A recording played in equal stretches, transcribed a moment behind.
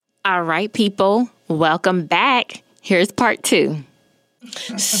All right, people, welcome back. Here's part 2.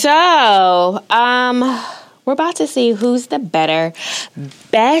 So, we're about to see who's the better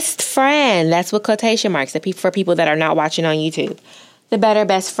best friend. That's with quotation marks for people that are not watching on YouTube. The better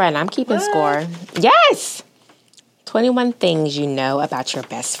best friend. I'm keeping score. Yes. 21 things you know about your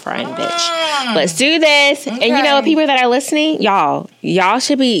best friend, bitch. Let's do this. Okay. And you know, people that are listening, y'all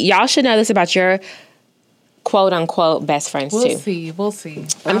should know this about your quote unquote best friends too. We'll see.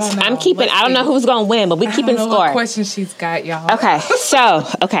 I'm keeping. I don't know who's gonna win, but we're keeping score. What questions she's got, y'all?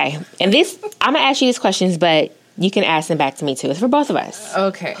 Okay. And this, I'm gonna ask you these questions, but you can ask them back to me too. It's for both of us.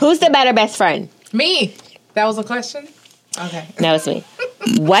 Okay. Who's the better best friend? Me. That was a question. Okay. No, it's me.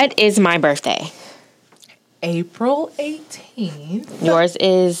 What is my birthday? April 18th. Yours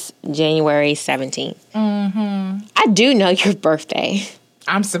is January 17th. Mm-hmm. I do know your birthday.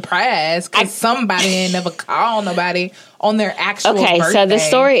 I'm surprised because somebody ain't never called nobody on their actual birthday. Okay, so the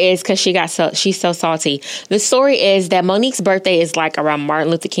story is because she's so salty. The story is that Monique's birthday is like around Martin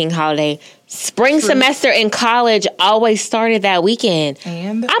Luther King holiday. Spring semester in college always started that weekend.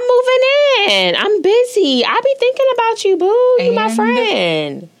 And I'm moving in. I'm busy. I be thinking about you, boo. You my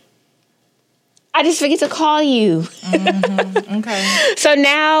friend. I just forget to call you. Mm-hmm. Okay. So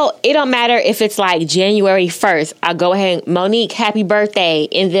now it don't matter if it's like January 1st. I'll go ahead. Monique, happy birthday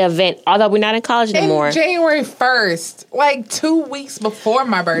in the event. Although we're not in college anymore. January 1st, like 2 weeks before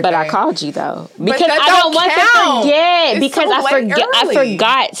my birthday. But I called you though because I don't want to forget. Because I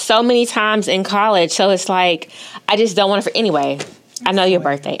forgot so many times in college. So it's like I just don't want to. Anyway, I know your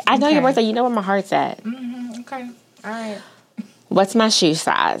birthday. I know your birthday. You know where my heart's at. Mm-hmm. Okay. All right. What's my shoe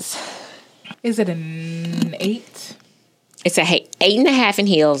size? Is it an 8? It's a 8.5 in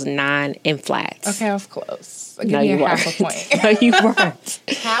heels, 9 in flats. Okay, I was close. Give me half a point. No, you weren't.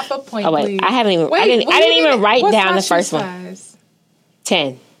 Half a point, oh, wait. please. I didn't even write down the first one.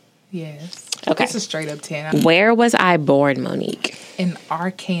 10. Yes. Okay. It's a straight up 10. Where was I born, Monique? In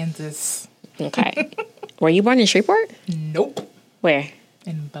Arkansas. Okay. Were you born in Shreveport? Nope. Where?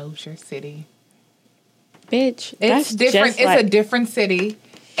 In Bossier City. Bitch. It's different. It's a different city.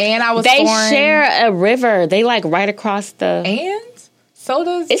 And I was They born, share a river. They like right across the... And so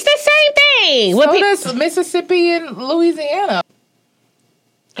does... It's the same thing. So does Mississippi and Louisiana.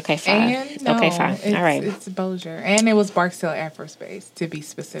 Okay, fine. All right. It's Bossier. And it was Barksdale Air Force Base, to be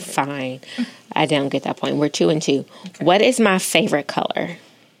specific. Fine. I don't get that point. We're 2 and 2. Okay. What is my favorite color?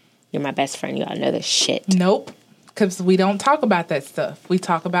 You're my best friend. You all know this shit. Nope. Because we don't talk about that stuff. We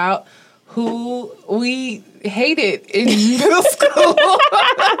talk about who we hated in middle school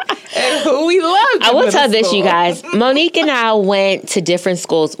and who we loved. I will tell this, you guys. Monique and I went to different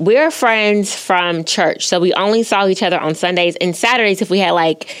schools. We're friends from church, so we only saw each other on Sundays and Saturdays if we had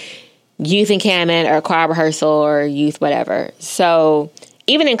like youth encampment or choir rehearsal or youth whatever. So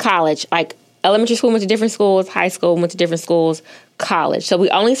even in college, like elementary school went to different schools, high school went to different schools, college. So we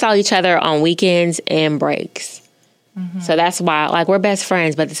only saw each other on weekends and breaks. Mm-hmm. So that's why, like, we're best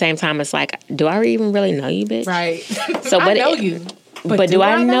friends, but at the same time, it's like, do I even really know you, bitch? Right. So, I know you. But do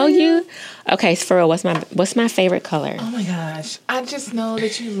I know you? Okay, so for real, what's my favorite color? Oh my gosh. I just know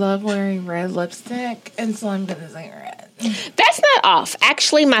that you love wearing red lipstick, and so I'm going to say red. That's not off.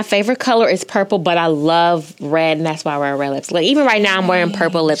 Actually, my favorite color is purple, but I love red, and that's why I wear red lipstick. Like, even right now, I'm wearing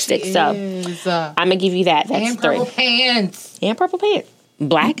purple lipstick, so I'm going to give you that. That's and purple 3. Pants. And purple pants.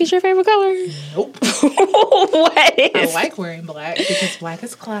 Black is your favorite color? Nope. What is? I like wearing black because black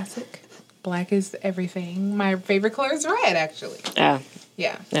is classic. Black is everything. My favorite color is red, actually. Oh.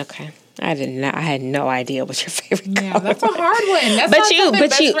 Yeah. Okay. I had no idea what your favorite color. Yeah, that's a hard one. That's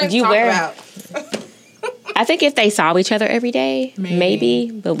not you wear. About. I think if they saw each other every day, maybe,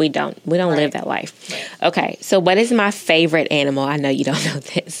 but we don't. We don't live that life. Right. Okay. So, what is my favorite animal? I know you don't know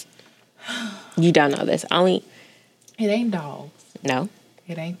this. You don't know this. It ain't dogs. No.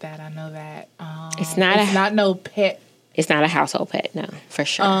 It ain't that. I know that. It's not no pet. It's not a household pet. No, for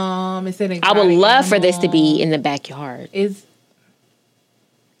sure. It's an exotic I would love animal. for this to be in the backyard. I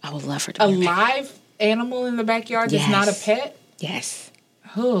would love for it to be a live animal in the backyard. Yes. It's not a pet. Yes.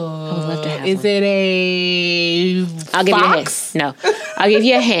 Oh, I would love to have is one. it a I'll give fox? you a hint. No, I'll give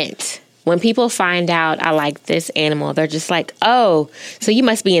you a hint. When people find out I like this animal, they're just like, "Oh, so you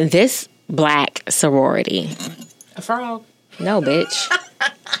must be in this black sorority." A frog. No, bitch.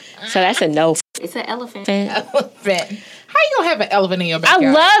 So that's a no. It's an elephant. Elephant. How you gonna have an elephant in your backyard?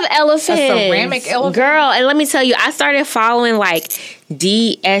 I love elephants. A ceramic elephant? Girl, and let me tell you, I started following like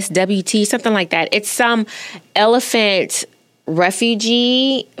DSWT, something like that. It's some elephant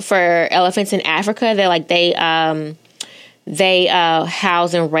refugee for elephants in Africa. They're like, They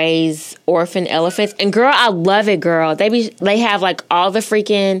house and raise orphan elephants. And girl, I love it, girl. They have like all the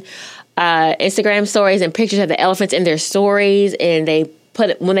freaking Instagram stories and pictures of the elephants in their stories, and they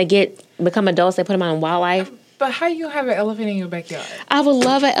when they become adults, they put them on wildlife. But how you have an elephant in your backyard? I would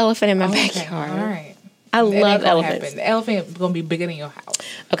love an elephant in my backyard. All right. I love elephants. Happen. The elephant is going to be bigger than your house.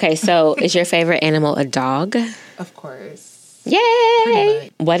 Okay, so is your favorite animal a dog? Of course.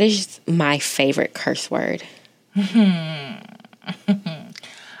 Yay! What is my favorite curse word? I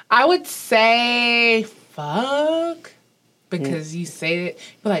would say fuck. Because you say it,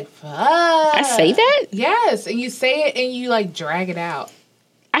 you're like, fuck. I say that? Yes, and you say it and you like drag it out.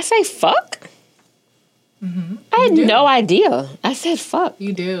 I say fuck? Mm-hmm. I had no idea. I said fuck.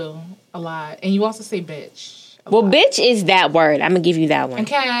 You do. A lot. And you also say bitch. Well, bitch is that word. I'm going to give you that one.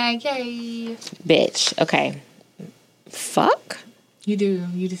 Okay. Bitch. Okay. Fuck? You do.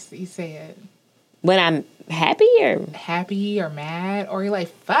 You say it. When I'm happy or? Happy or mad. Or you're like,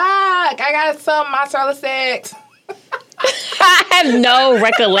 fuck, I got some mozzarella sticks. I have no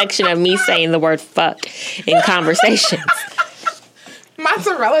recollection of me saying the word fuck in conversations.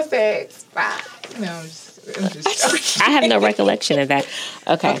 Mozzarella sticks. Fuck. No, I'm just I have no recollection of that.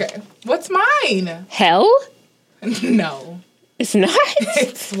 Okay. What's mine? Hell? No. It's not?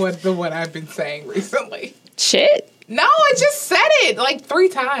 It's the one I've been saying recently. Shit? No, I just said it like 3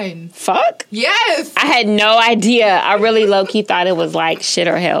 times. Fuck? Yes. I had no idea. I really low-key thought it was like shit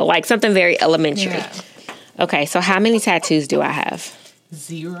or hell. Like something very elementary. Yeah. Okay, so how many tattoos do I have?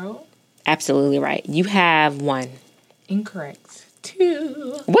 0. Absolutely right. You have 1. Incorrect.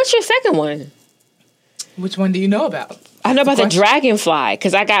 2. What's your second one? Which one do you know about? I know about the dragonfly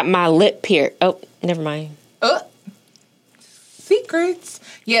because I got my lip pierced. Oh, never mind. Secrets.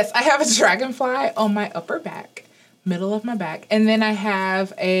 Yes, I have a dragonfly on my upper back, middle of my back. And then I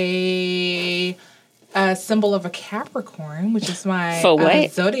have a symbol of a Capricorn, which is my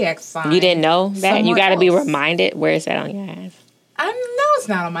zodiac sign. You didn't know that? You got to be reminded. Where is that on your ass? I know it's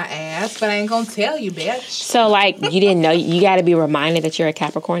not on my ass, but I ain't going to tell you, bitch. So, like, you didn't know. You got to be reminded that you're a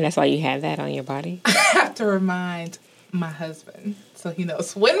Capricorn. That's why you have that on your body. I have to remind my husband so he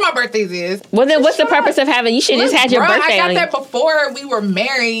knows when my birthday is. Well, then what's the purpose of having... You should just had your birthday on. I got that before we were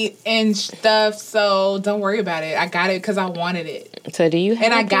married and stuff, so don't worry about it. I got it because I wanted it. So do you have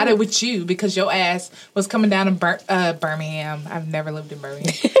And I got it with you because your ass was coming down to Birmingham. I've never lived in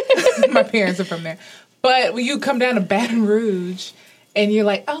Birmingham. My parents are from there. But when you come down to Baton Rouge and you're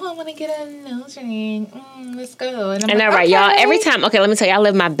like, oh, I want to get a nose ring. Let's go. And I'm like, right, y'all. Every time, okay, let me tell you, I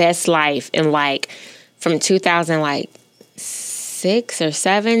lived my best life in like from 2006 or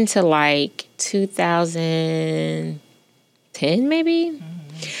 7 to like 2010 maybe. Mm-hmm.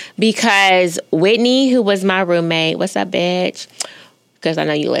 Because Whitney, who was my roommate, what's up, bitch? Because I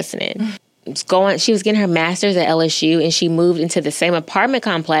know you listening. She was getting her master's at LSU, and she moved into the same apartment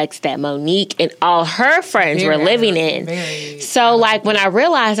complex that Monique and all her friends were living in. So, like, when I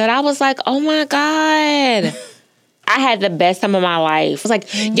realized that, I was like, oh my God. I had the best time of my life. I was like,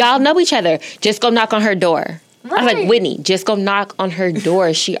 y'all know each other. Just go knock on her door. Right. I was like, Whitney, just go knock on her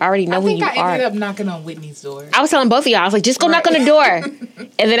door. She already know who you are. I ended up knocking on Whitney's door. I was telling both of y'all, I was like, just go knock on the door.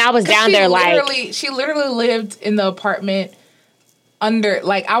 And then I was down there like... She literally lived in the apartment under,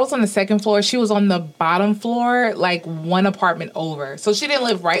 like, I was on the second floor. She was on the bottom floor, like, one apartment over. So she didn't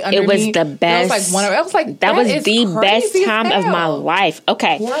live right under me. It was the best. That was the best time of my life.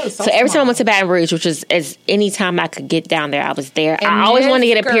 Okay. So every time I went to Baton Rouge, which was any time I could get down there, I was there. And I always wanted to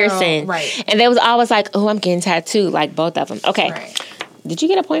get a piercing. Right. And they was always like, oh, I'm getting tattooed, like both of them. Okay. Right. Did you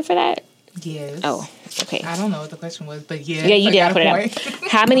get a point for that? Yes. Oh, okay. I don't know what the question was, but yeah. Yeah, you did. I put it up.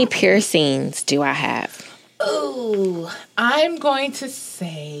 How many piercings do I have? Oh, I'm going to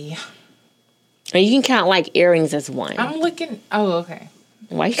say... And you can count, like, earrings as one. I'm looking... Oh, okay.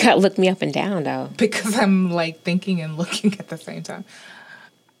 Why you gotta look me up and down, though? Because I'm, like, thinking and looking at the same time.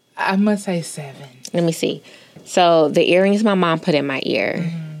 I must say 7. Let me see. So, the earrings my mom put in my ear.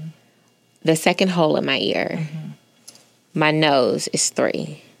 Mm-hmm. The second hole in my ear. Mm-hmm. My nose is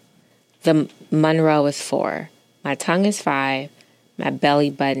 3. The Monroe is 4. My tongue is 5. My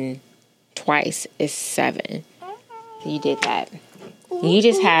belly button... twice is 7. You did that. You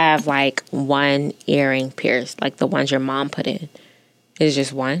just have like one earring pierced, like the ones your mom put in. It's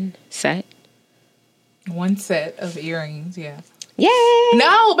just one set. One set of earrings, yeah. Yay!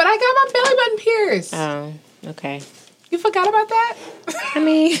 No, but I got my belly button pierced. Oh, okay. You forgot about that? I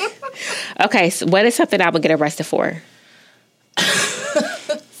mean, okay. So what is something I would get arrested for?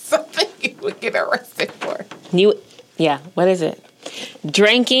 Something you would get arrested for. Yeah. What is it?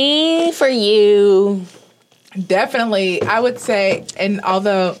 Drinking for you. Definitely. I would say, and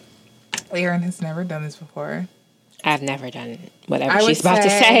although Aaron has never done this before, I've never done whatever she's about to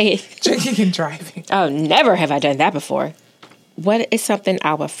say. Drinking and driving. Oh, never have I done that before. What is something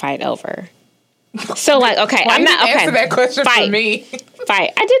I would fight over? So, like, okay, Why I'm not okay. Answer that question fight. for me.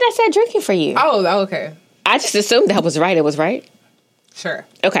 Fight. I said drinking for you. Oh, okay. I just assumed that was right. It was right. Sure.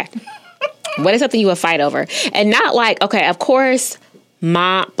 Okay. What is something you would fight over? And not like, okay, of course,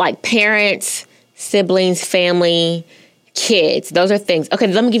 like parents, siblings, family, kids. Those are things. Okay,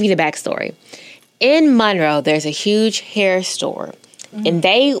 let me give you the backstory. In Monroe, there's a huge hair store. And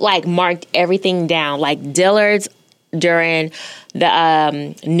they, like, marked everything down, like Dillard's during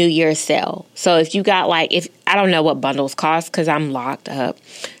the New Year's sale. So if you got, like, I don't know what bundles cost because I'm locked up.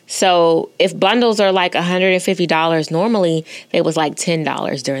 So if bundles are like $150 normally, they was like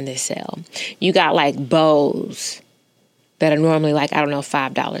 $10 during this sale. You got like bows that are normally like, I don't know,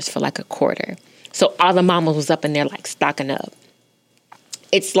 $5 for like a quarter. So all the mamas was up in there like stocking up.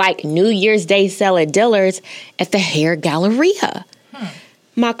 It's like New Year's Day sale at Dillard's at the Hair Galleria.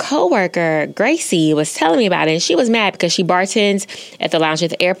 My coworker, Gracie, was telling me about it, and she was mad because she bartends at the lounge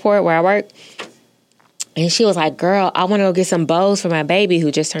at the airport where I work. And she was like, girl, I want to go get some bows for my baby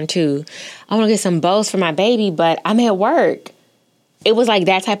who just turned 2. I want to get some bows for my baby, but I'm at work. It was like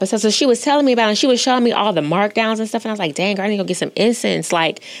that type of stuff. So she was telling me about it, and she was showing me all the markdowns and stuff. And I was like, dang, girl, I need to go get some incense.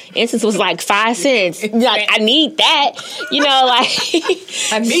 Like, incense was like 5 cents. Like, I need that. You know, like.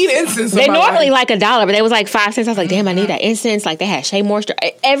 I need incense. They normally like $1, but they was like 5 cents. I was like, damn, I need that incense. Like, they had Shea Moisture,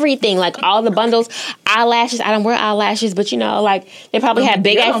 everything. Like, all the bundles, eyelashes. I don't wear eyelashes, but, you know, like, they probably had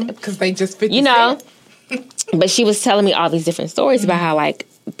big ass. Because they just fit you know. But she was telling me all these different stories about how, like,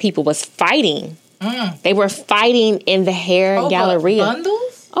 people was fighting. They were fighting in the hair Galleria. For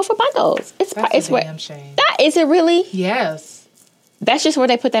bundles? Oh, for bundles. That's a damn shame. Is it really? Yes. That's just where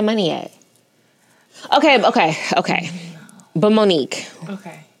they put that money at. Okay. But Monique.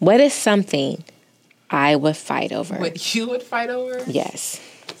 Okay. What is something I would fight over? What you would fight over? Yes.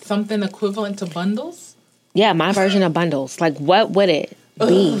 Something equivalent to bundles? Yeah, my version of bundles. Like, what would it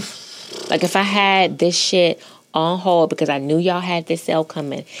be? Ugh. Like, if I had this shit on hold because I knew y'all had this sale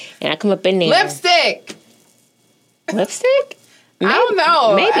coming, and I come up in there. Lipstick? Maybe, I don't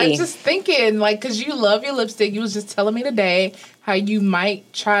know. Maybe. I'm just thinking, like, because you love your lipstick. You was just telling me today how you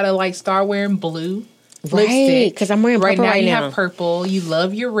might try to, like, start wearing blue lipstick. Because I'm wearing purple right now. You have purple. You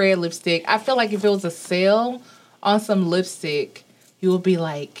love your red lipstick. I feel like if it was a sale on some lipstick, you would be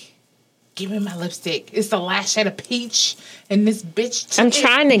like, give me my lipstick. It's the last shade of peach, and this bitch. I'm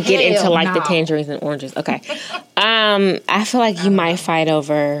trying to get into like the tangerines and oranges. Okay, I feel like you might fight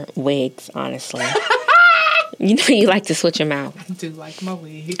over wigs. Honestly, you know you like to switch them out. I do like my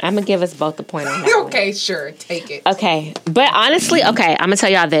wig. I'm gonna give us both the point on that. Okay, sure, take it. Okay, but honestly, okay, I'm gonna tell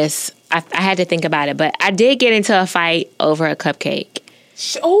y'all this. I had to think about it, but I did get into a fight over a cupcake.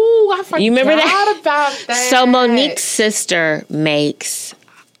 Oh, I forgot. You remember that? About that. So Monique's sister makes,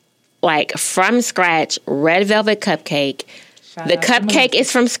 like, from scratch, red velvet cupcake. The cupcake is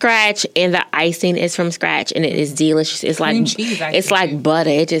from scratch, and the icing is from scratch, and it is delicious. It's like it's like butter.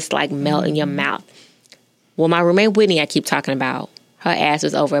 It just like melt in your mouth. Well, my roommate Whitney, I keep talking about, her ass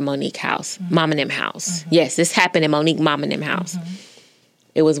was over at Monique's house, Mom and them house. Yes, this happened in Monique, Mom and them house.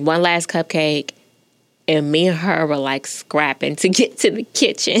 It was one last cupcake, and me and her were like scrapping to get to the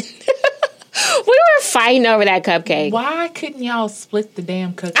kitchen. We were fighting over that cupcake. Why couldn't y'all split the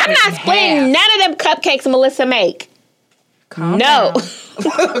damn cupcake? I'm not splitting none of them cupcakes Melissa make. Calm no.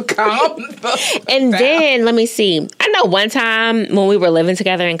 Down. Calm And down. then, let me see. I know one time when we were living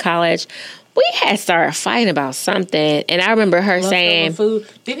together in college, we had started fighting about something. And I remember her saying... food.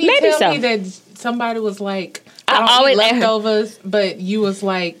 Didn't you tell me that somebody was like, I don't eat leftovers, but you was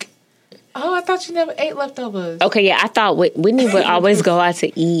like... Oh, I thought you never ate leftovers. Okay, yeah, I thought Whitney would always go out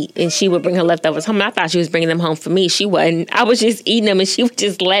to eat, and she would bring her leftovers home. And I thought she was bringing them home for me. She wasn't. I was just eating them, and she would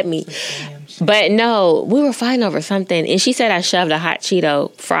just let me. But no, we were fighting over something, and she said I shoved a hot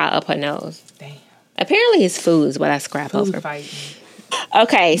Cheeto fry up her nose. Damn. Apparently, it's food is what I scrap over. Fighting.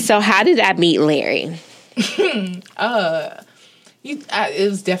 Okay, so how did I meet Larry? It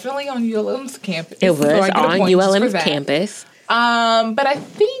was definitely on ULM's campus. It was on ULM's campus. But I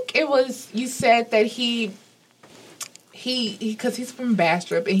think it was, you said that he because he's from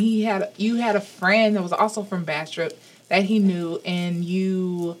Bastrop, and you had a friend that was also from Bastrop that he knew, and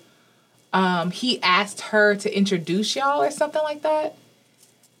he asked her to introduce y'all or something like that.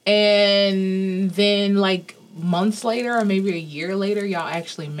 And then like months later, or maybe a year later, y'all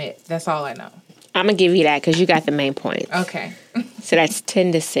actually met. That's all I know. I'm going to give you that because you got the main points. Okay. So that's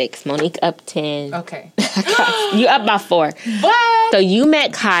 10-6. Monique up 10. Okay. You up by 4. What? So you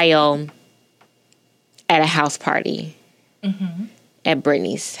met Kyle at a house party. At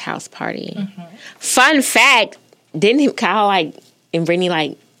Brittany's house party. Fun fact, didn't Kyle and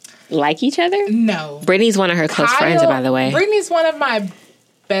Brittany like each other? No. Brittany's one of her close friends, by the way. Brittany's one of my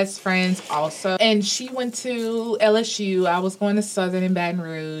best friends also. And she went to LSU. I was going to Southern in Baton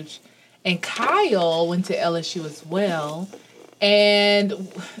Rouge. And Kyle went to LSU as well. And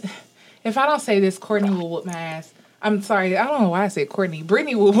if I don't say this, Courtney will whoop my ass. I'm sorry. I don't know why I said Courtney.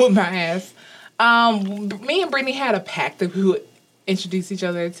 Brittany will whoop my ass. Me and Brittany had a pact that we would introduce each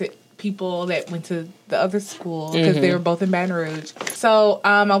other to people that went to the other school because they were both in Baton Rouge. So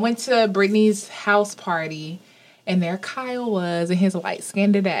I went to Brittany's house party, and there Kyle was in his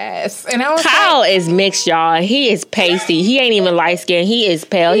light-skinned ass. And I was Kyle is mixed, y'all. He is pasty. He ain't even light-skinned. He is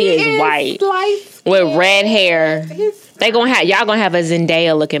pale. He is white. With red hair. Y'all gonna have a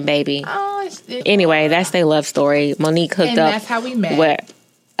Zendaya-looking baby. Anyway, that's their love story. Monique hooked up. That's how we met. With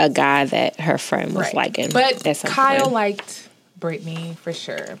a guy that her friend was liking. But Kyle liked Brittany for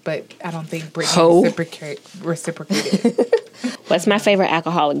sure, but I don't think Brittany reciprocated. What's my favorite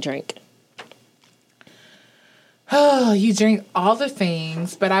alcoholic drink? Oh, you drink all the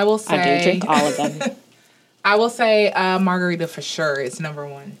things, but I will say I do drink all of them. I will say margarita for sure is number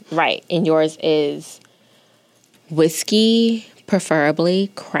one. Right, and yours is whiskey,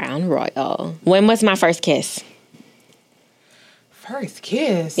 preferably Crown Royal. When was my first kiss? First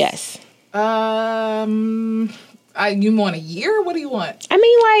kiss? Yes. You want a year? What do you want? I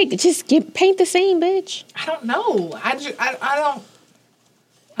mean, just paint the scene, bitch. I don't know. I don't.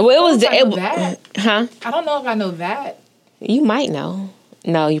 Well, that. Huh? I don't know if I know that. You might know.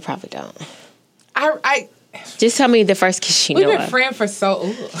 No, you probably don't. I just tell me the first kiss you know. We've been friends for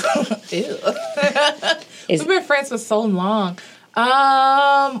so. We've been friends for so long.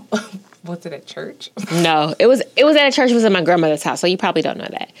 Was it at church? No, it was at a church. It was at my grandmother's house, so you probably don't know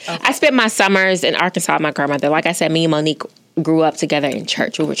that. Okay. I spent my summers in Arkansas with my grandmother. Like I said, me and Monique grew up together in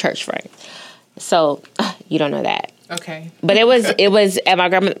church. We were church friends. So you don't know that. Okay. But it was at my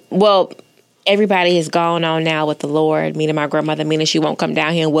grandmother. Well, everybody is gone on now with the Lord. Meaning my grandmother, meaning she won't come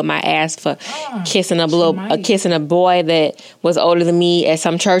down here and whip my ass for kissing a boy that was older than me at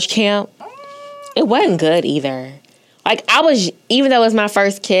some church camp. It wasn't good either. Even though it was my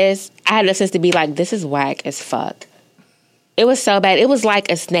first kiss, I had the sense to be like, this is whack as fuck. It was so bad. It was like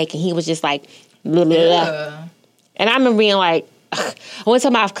a snake, and he was just like, blah, blah, blah. And I remember being like, I went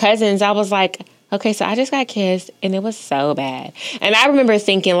to my cousins. I was like, okay, so I just got kissed, and it was so bad. And I remember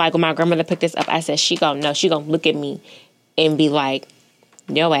thinking, like, when my grandmother picked this up, I said, she gonna look at me and be like,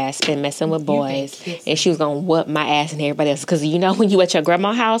 your ass been messing with boys. And she was gonna whoop my ass and everybody else. Because when you at your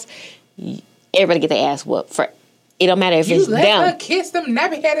grandma's house, everybody get their ass whooped for. It don't matter if it's them. You let her kiss them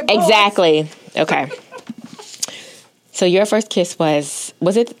nappy-headed boys. Exactly. Okay. So your first kiss was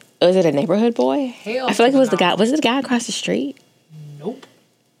it a neighborhood boy? Hell, I feel like it was the guy. Was it the guy across the street? Nope.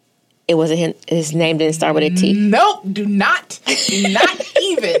 It wasn't him. His name didn't start with a T. Nope. Do not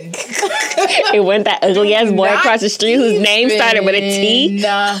even. It went that ugly ass boy across the street whose name started with a T.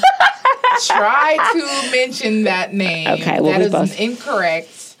 Try to mention that name. Okay, well, that is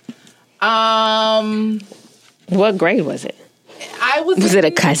incorrect. What grade was it? Was it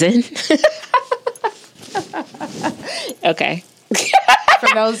a cousin? Okay.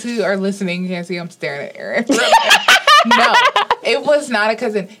 For those who are listening, you can't see I'm staring at Aaron. No, it was not a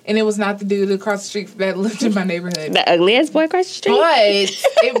cousin, and it was not the dude across the street that lived in my neighborhood. The ugliest boy across the street? But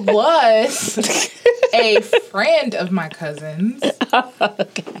it was a friend of my cousin's.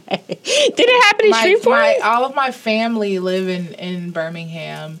 Okay. Did it happen in Shreveport? All of my family live in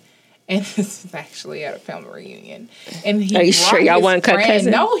Birmingham. And this was actually at a family reunion. And are you sure y'all weren't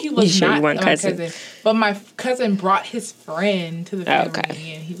cousin? No, he was sure not my cousin. But my cousin brought his friend to the family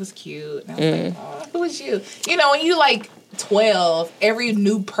reunion. He was cute. And I was like, oh, who is you? When you 12, every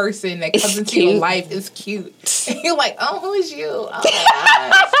new person that comes into your life is cute. And you're like, oh, who is you?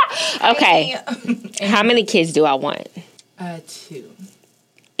 Oh, okay. How many kids do I want? 2.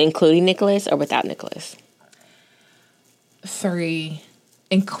 Including Nicholas or without Nicholas? 3.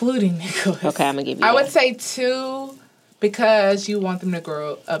 Including Nicholas. Okay, I'm going to give you I would say 2 because you want them to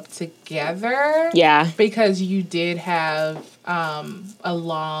grow up together. Yeah. Because you did have a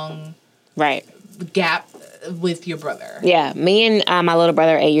long gap with your brother. Yeah. Me and my little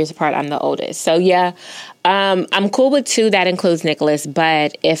brother are 8 years apart. I'm the oldest. So, yeah. I'm cool with 2. That includes Nicholas.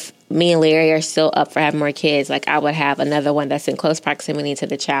 But if me and Larry are still up for having more kids, I would have another one that's in close proximity to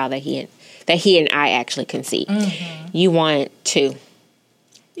the child that he and I actually conceived. Mm-hmm. You want 2.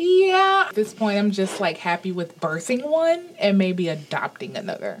 Yeah. At this point, I'm just happy with birthing one and maybe adopting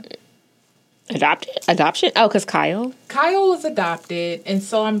another. Adoption? Oh, because Kyle was adopted, and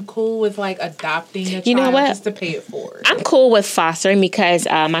so I'm cool with like adopting a child just to pay it forward. I'm cool with fostering because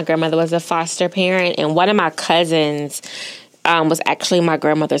my grandmother was a foster parent, and one of my cousins was actually my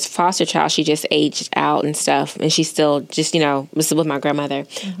grandmother's foster child. She just aged out and stuff, and she still just, was with my grandmother.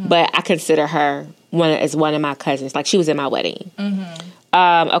 Mm-hmm. But I consider her one of my cousins. Like, she was in my wedding.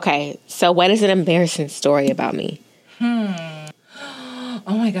 Mm-hmm. Okay, so what is an embarrassing story about me?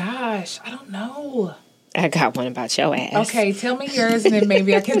 Oh my gosh, I don't know. I got one about your ass. Okay, tell me yours and then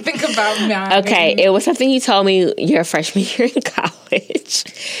maybe I can think about mine. Okay, it was something you told me your freshman year in college,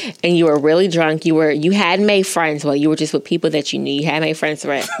 and you were really drunk. You hadn't made friends. Well, you were just with people that you knew. You hadn't made friends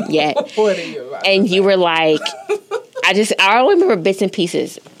yet. What are you about? And you were like, I only remember bits and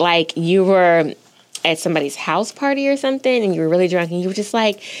pieces. Like, you were at somebody's house party or something, and you were really drunk, and you were just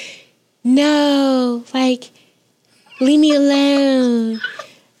like, no, like, leave me alone.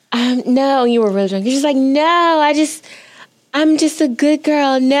 No, you were really drunk. You're just like, no, I'm just a good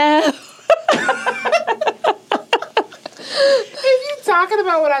girl. No. If you're talking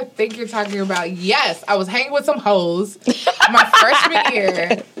about what I think you're talking about, yes, I was hanging with some hoes my freshman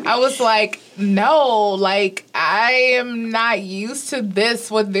year. I was like, no, like, I am not used to this,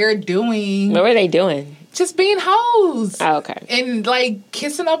 what they're doing. What were they doing? Just being hoes. Oh, okay. And, like,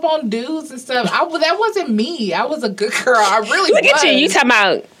 kissing up on dudes and stuff. That wasn't me. I was a good girl. I really Look was. at you. You talking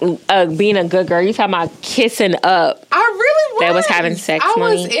about being a good girl. You talking about kissing up. I really was. That was having sex, I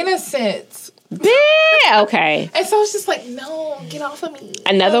Monique? was innocent. Yeah, okay. And so I was just like, no, get off of me.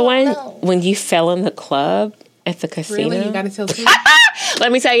 Another one, no. when you fell in the club at the casino. Really? You got to tell two?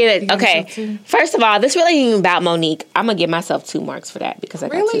 Let me tell you that. Okay. First of all, this really ain't even about Monique. I'm going to give myself 2 marks for that because I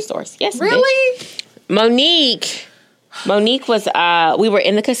got 2 stories. Yes, really? Bitch. Monique was, we were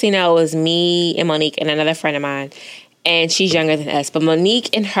in the casino. It was me and Monique and another friend of mine. And she's younger than us. But Monique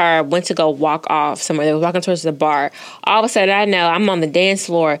and her went to go walk off somewhere. They were walking towards the bar. All of a sudden, I know, I'm on the dance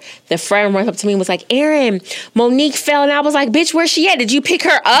floor. The friend runs up to me and was like, Erin, Monique fell. And I was like, bitch, where's she at? Did you pick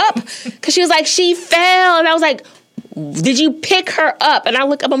her up? Because she was like, she fell. And I was like, did you pick her up? And I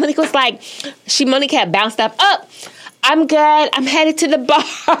look up and Monique was like, Monique had bounced up. I'm good. I'm headed to the bar.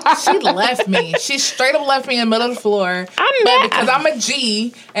 She left me. She straight up left me in the middle of the floor. I'm mad. Because I'm a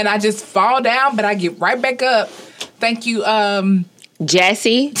G and I just fall down, but I get right back up. Thank you,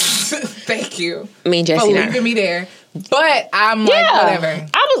 Jesse. Thank you. Me and Jesse for leaving me there. But I'm like, whatever.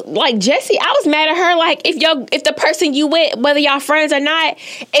 I was like, Jesse, I was mad at her. Like, if the person you with, whether y'all friends or not,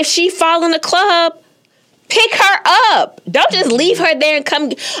 if she fall in the club, pick her up. Don't just leave her there and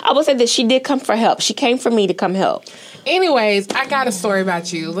come. I will say that she did come for help. She came for me to come help. Anyways, I got a story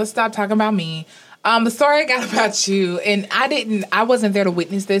about you. Let's stop talking about me. The story I got about you, and I wasn't there to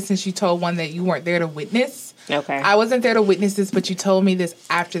witness this since you told one that you weren't there to witness. Okay. I wasn't there to witness this, but you told me this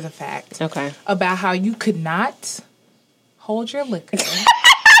after the fact. Okay. About how you could not hold your liquor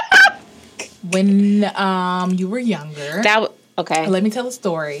when you were younger. Okay. Let me tell a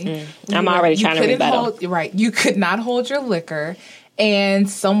story. I'm already trying to rebuttal. Right. You could not hold your liquor, and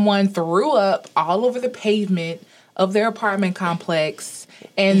someone threw up all over the pavement of their apartment complex.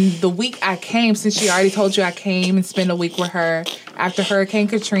 And the week I came, since she already told you I came and spent a week with her after Hurricane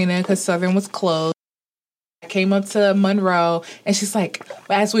Katrina because Southern was closed. I came up to Monroe, and she's like,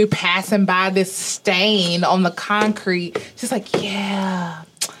 as we were passing by this stain on the concrete, she's like, yeah,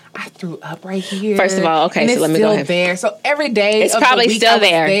 I threw up right here. First of all, okay, and so let me go ahead. It's still there. So every day it's of probably the week still I was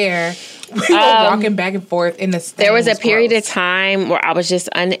there. We were walking back and forth in the stain. There was a period of time where I was just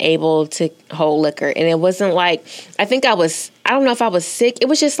unable to hold liquor. And it wasn't like, I don't know if I was sick. It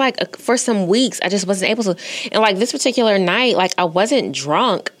was just like for some weeks, I just wasn't able to. And like this particular night, like I wasn't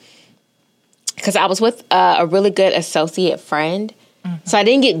drunk because I was with a really good associate friend. Mm-hmm. So I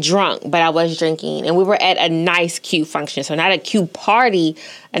didn't get drunk, but I was drinking. And we were at a nice Q function. So not a Q party,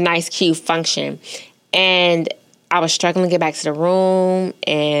 a nice Q function. And I was struggling to get back to the room,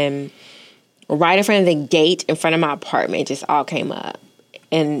 and right in front of the gate in front of my apartment, just all came up.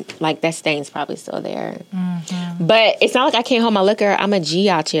 And, like, that stain's probably still there. Mm-hmm. But it's not like I can't hold my liquor. I'm a G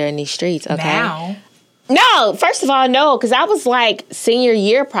out here in these streets, okay? Now? No, first of all, no, because I was, like, senior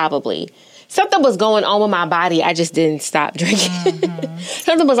year probably. Something was going on with my body. I just didn't stop drinking. Mm-hmm.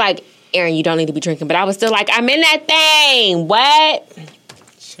 Something was like, Erin, you don't need to be drinking. But I was still like, I'm in that thing. What?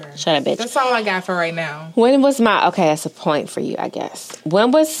 Sure. Shut up, bitch. That's all I got for right now. When was okay, that's a point for you, I guess.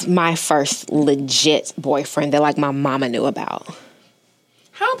 When was my first legit boyfriend that, like, my mama knew about?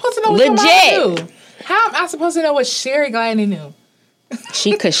 How am I supposed to know what your mama knew? How am I supposed to know what Sherry Gladney knew?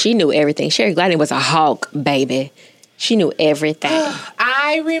 Because she knew everything. Sherry Gladney was a hawk, baby. She knew everything.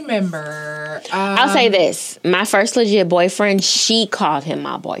 I remember. I'll say this. My first legit boyfriend, she called him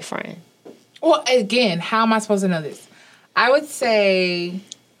my boyfriend. Well, again, how am I supposed to know this? I would say,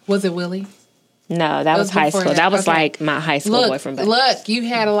 was it Willie? No, that was high school. That was like my high school boyfriend. Look, you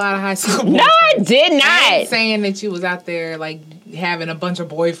had a lot of high school boyfriends. No, I did not. I ain't saying that you was out there like having a bunch of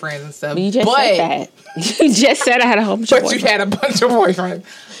boyfriends and stuff. You just said that. You just said I had a whole bunch of boyfriends. But you had a bunch of boyfriends.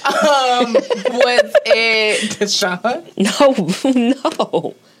 Was it Deshaun?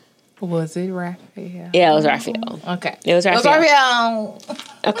 No. Was it Raphael? Yeah, it was Raphael. Okay. It was Raphael.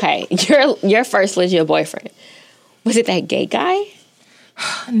 Okay. Your first legit boyfriend. Was it that gay guy?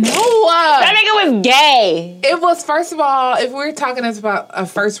 No. That nigga was gay. It was, first of all, if we're talking about a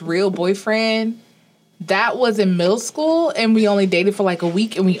first real boyfriend, that was in middle school, and we only dated for like a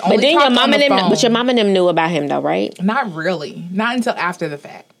week, and we only but then talked your mom on the and them, phone. but your mom and them knew about him though, right? Not really. Not until after the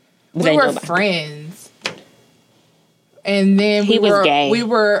fact. But we were friends. And then he was gay. We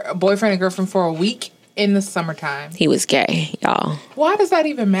were boyfriend and girlfriend for a week in the summertime. He was gay, y'all. Why does that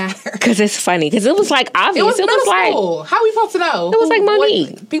even matter? Because it's funny. Because it was like obvious. It was like school. How are we supposed to know? It was like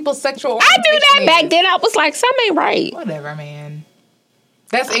Monique. People's sexual. I knew that back then. I was like, something ain't right. Whatever, man.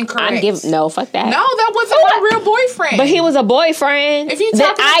 That's incorrect. No, fuck that. No, that wasn't my real boyfriend. But he was a boyfriend. If you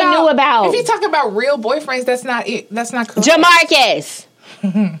that I knew about. If you talk about real boyfriends, that's not it. That's not correct. Jamarcus.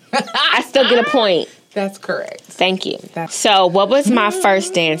 I still get a point. That's correct. Thank you. So, what was my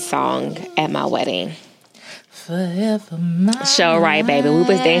first dance song at my wedding? Forever mine. Show right, baby. We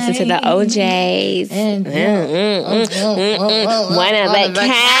was dancing to the OJs. One of a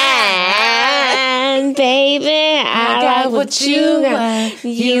kind, baby. I got what you got.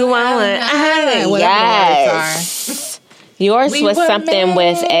 You want what I got. Yes. Yours was something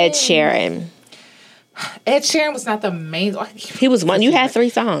with Ed Sheeran. Ed Sheeran was not the main. He was one. You had 3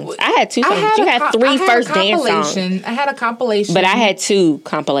 songs. I had 2 songs. You had 3 first dance songs. I had a compilation. But I had 2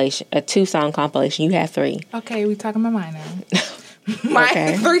 compilation. A 2-song compilation. You had 3. Okay, we talking about mine now. My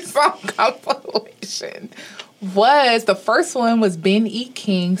 3-song compilation was, the first one was Ben E.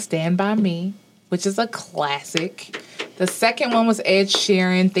 King, Stand By Me, which is a classic. The second one was Ed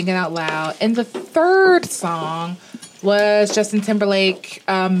Sheeran, Thinking Out Loud. And the third song was Justin Timberlake,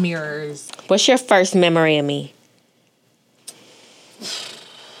 Mirrors. What's your first memory of me?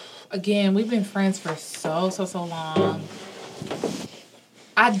 Again, we've been friends for so long.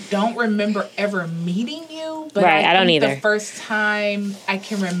 I don't remember ever meeting you, but right, I don't either. The first time I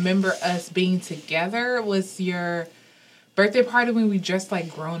can remember us being together was your birthday party when we dressed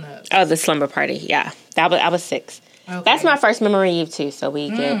like grown-ups. Oh, the slumber party. Yeah, I was 6. Okay. That's my first memory of you too, so we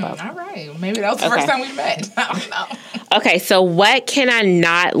get both. All right. Maybe that was the first time we met. I don't know. Okay, so what can I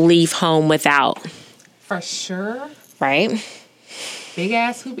not leave home without? For sure. Right? Big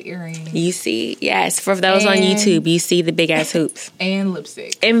ass hoop earrings. You see, yes. For those on YouTube, you see the big ass hoops. And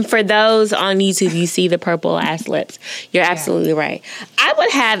lipstick. And for those on YouTube, you see the purple ass lips. You're absolutely right. I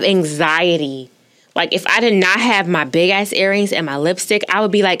would have anxiety. Like, if I did not have my big ass earrings and my lipstick, I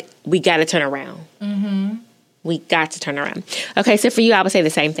would be like, we got to turn around. Mm-hmm. We got to turn around. Okay, so for you, I would say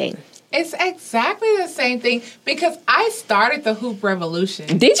the same thing. It's exactly the same thing because I started the hoop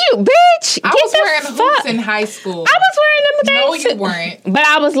revolution. Did you, bitch? I was wearing hoops in high school. I was wearing them. No, you weren't. But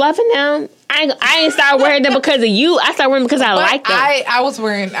I was loving them. I ain't started wearing them because of you. I started wearing them because I liked them. I was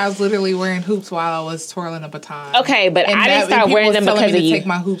literally wearing hoops while I was twirling a baton. Okay, but I didn't start wearing them because of you. Take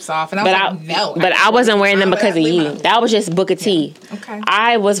my hoops off, and I was like, no. But I wasn't wearing them because of you. That was just Booker T. Okay.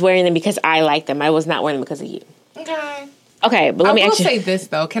 I was wearing them because I liked them. I was not wearing them because of you. Okay, but let me ask you. I will say this,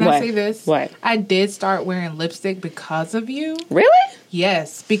 though. Can I say this? What? I did start wearing lipstick because of you. Really?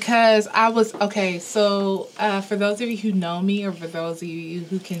 Yes, because I was... Okay, so for those of you who know me or for those of you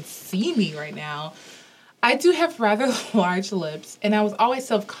who can see me right now, I do have rather large lips, and I was always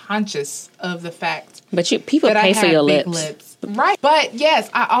self-conscious of the fact people that pay I for had your big lips. Right. But yes,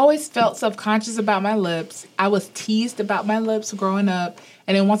 I always felt self-conscious about my lips. I was teased about my lips growing up.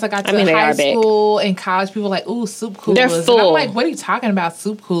 And then once I got to high school and college, people were like, ooh, soup coolers. They're full. And I'm like, what are you talking about,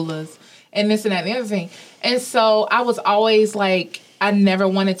 soup coolers? And this and that and the other thing. And so I was always like, I never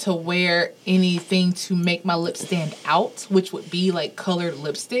wanted to wear anything to make my lips stand out, which would be like colored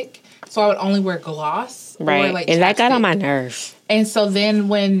lipstick. So I would only wear gloss. Right. Or like and chapstick. that got on my nerves. And so then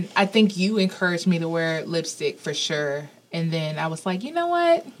when I think you encouraged me to wear lipstick for sure. And then I was like, you know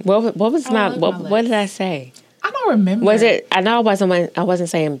what? What did I say? I don't remember. Was it? I know I wasn't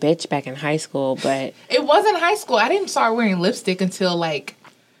saying bitch back in high school, but it wasn't high school. I didn't start wearing lipstick until like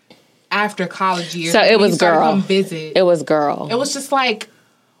after college years. So it was girl. Come visit. It was girl. It was just like,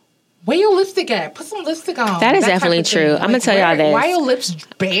 where your lipstick at? Put some lipstick on. That is definitely true. I'm gonna tell y'all this. Why your lips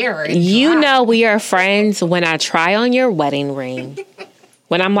bare? You know we are friends when I try on your wedding ring.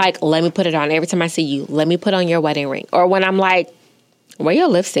 When I'm like, let me put it on. Every time I see you, let me put on your wedding ring. Or when I'm like, where your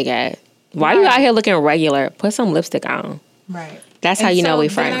lipstick at? Why you out here looking regular? Put some lipstick on. Right. That's how you know we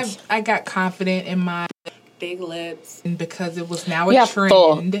friends. I got confident in my big lips, and because it was now a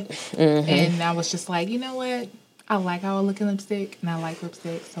trend, and I was just like, you know what? I like how I look in lipstick, and I like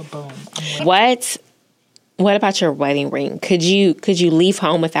lipstick, so boom. What about your wedding ring? Could you leave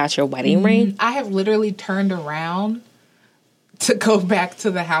home without your wedding ring? I have literally turned around to go back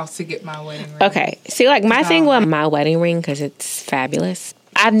to the house to get my wedding ring. Okay. See, like my thing with my wedding ring, because it's fabulous,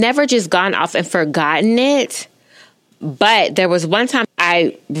 I've never just gone off and forgotten it. But there was one time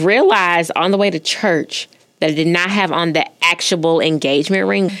I realized on the way to church that I did not have on the actual engagement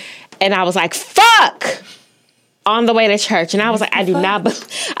ring. And I was like, fuck! On the way to church. And I was like, I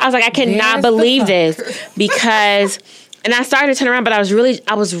cannot believe this. Because, and I started to turn around, but I was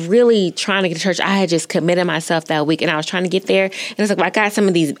really trying to get to church. I had just committed myself that week, and I was trying to get there. And I was like, well, I got some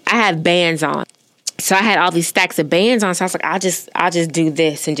of these, I have bands on. So I had all these stacks of bands on. So I was like, I'll just do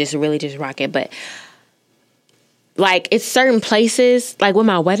this and just really just rock it. But like, it's certain places, like with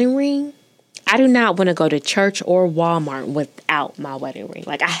my wedding ring, I do not want to go to church or Walmart without my wedding ring.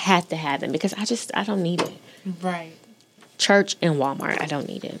 Like, I have to have them because I don't need it. Right. Church and Walmart, I don't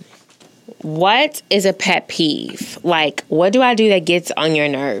need it. What is a pet peeve? Like, what do I do that gets on your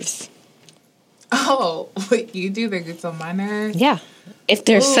nerves? Oh, what you do that gets on my nerves? Yeah. If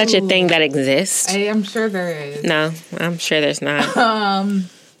there's such a thing that exists. I'm sure there is. No, I'm sure there's not. I'm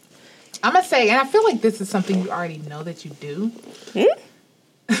going to say, and I feel like this is something you already know that you do.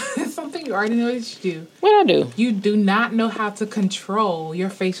 It's something you already know that you do. What I do? You do not know how to control your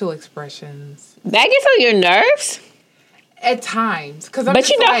facial expressions. That gets on your nerves? At times. But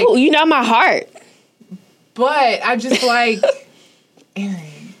you know my heart. But I'm just like,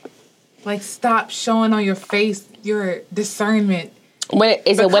 Erin, like, stop showing on your face your discernment.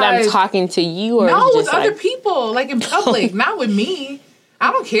 Is it when I'm talking to you? Or no, with other people, like in public, not with me.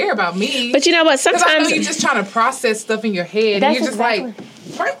 I don't care about me. But you know what? Sometimes I know you're just trying to process stuff in your head, and you're just like.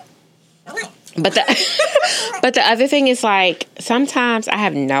 But the other thing is, like, sometimes I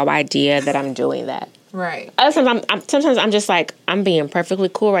have no idea that I'm doing that. Right. Sometimes I'm just like, I'm being perfectly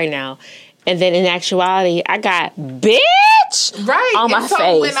cool right now. And then in actuality, I got bitch on my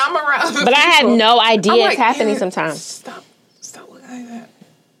face. When I'm around but I have no idea it's happening sometimes. Stop looking like that.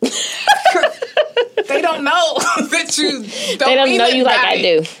 They don't know that you don't They don't know you like I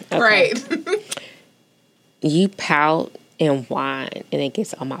do. Okay. Right. You pout and whine, and it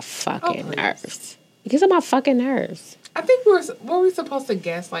gets on my fucking nerves. It gets on my fucking nerves. I think were we supposed to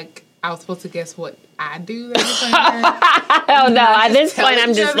guess, like, I was supposed to guess what I do that gets on your nerves? I don't know. At this point,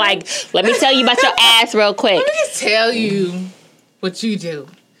 I'm just like, let me tell you about your ass real quick. Let me just tell you what you do.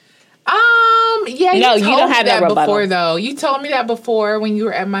 Yeah, no, you don't have that before, though. You told me that before when you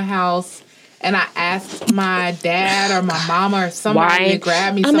were at my house. And I asked my dad or my mama or somebody to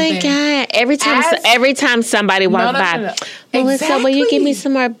grab me something. Oh, my God. Every time somebody walked by. No. Melissa, Exactly. will you give me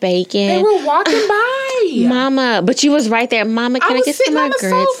some more bacon? They were walking by. Mama. But you was right there. Mama, can I get some more grits?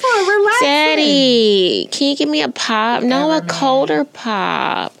 I was sitting on the sofa, relaxing. Daddy, can you give me a pop? No, a colder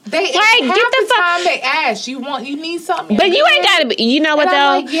pop. They ask, you need something. But you ain't gotta be. You know what,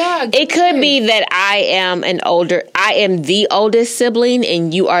 though? Like, yeah, it could be that I am the oldest sibling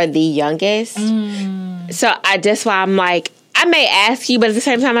and you are the youngest. So that's why I'm like, I may ask you, but at the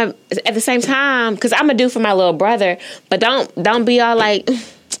same time, because I'm gonna do for my little brother. But don't be all like,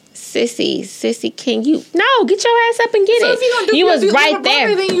 sissy, can you? No, get your ass up and get it. You was right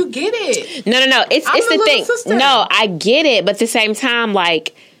there. Then you get it. No. It's the thing. Sister. No, I get it, but at the same time,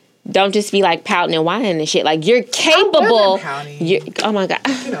 like, don't just be like pouting and whining and shit. Like, you're capable. Oh my God.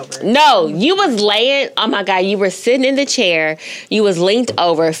 Get over it. No, you was laying. Oh my God, you were sitting in the chair. You was leaned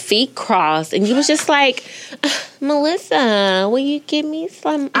over, feet crossed, and you was just like, Melissa, will you give me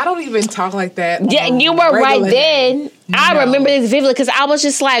some? I don't even talk like that. Yeah, you were right then. No. I remember this vividly because I was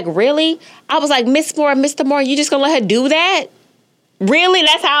just like, really? I was like, Mr. Moore, you just gonna let her do that? Really?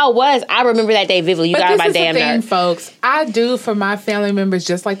 That's how it was. I remember that day vividly. You got my damn nerve. Folks. I do for my family members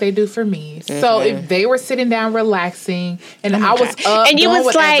just like they do for me. Mm-hmm. So if they were sitting down relaxing and I was up and you was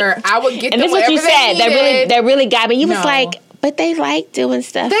whatever, like, I would get them whatever they needed. That really got me. You was like, but they like doing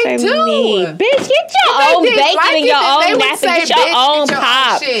stuff for do. Me. Bitch, get your own bacon and your own napkin. Get your own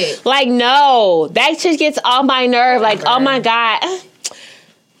pop. Like, no. That shit gets on my nerve. Like, oh my God.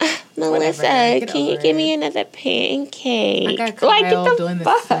 Melissa, can you give me another pancake? I got Kyle get doing the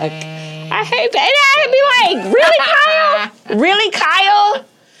fuck. I hate that. And I'd be like, really, Kyle? Really, Kyle?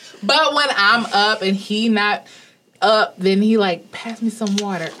 But when I'm up and he not up, then he like, pass me some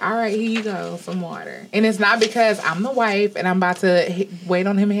water. All right, here you go, some water. And it's not because I'm the wife and I'm about to wait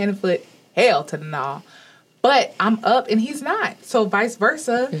on him hand and foot. Hell to the no. But I'm up and he's not. So vice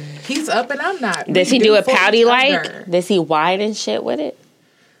versa. He's up and I'm not. Does he do it pouty like? Does he whine and shit with it?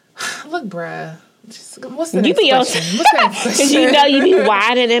 Look, bruh. What's the next question? Because you know you be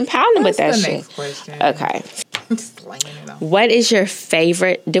whining and pounding with that shit. Next question? Okay. Just laying it on. What is your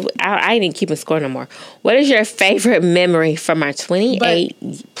favorite? I ain't even keeping score no more. What is your favorite memory from our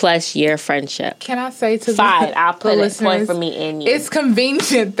 28+ year friendship? Can I say to Fine, I'll put a point for me and you. It's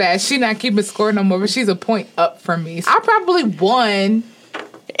convenient that she's not keeping score no more, but she's a point up from me. So I probably won.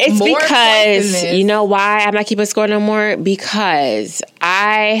 It's because, you know why I'm not keeping score no more? Because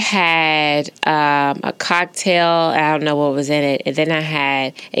I had a cocktail, I don't know what was in it, and then I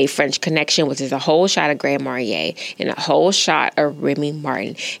had a French Connection, which is a whole shot of Grand Marnier and a whole shot of Remy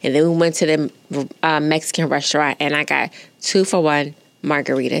Martin. And then we went to the Mexican restaurant, and I got 2-for-1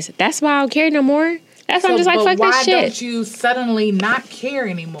 margaritas. That's why I don't care no more. That's why I'm just like, fuck this shit. Why don't you suddenly not care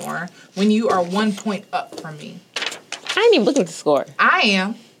anymore when you are 1 point up from me? I ain't even looking at the score. I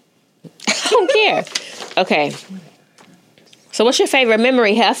am. I don't care. Okay. So what's your favorite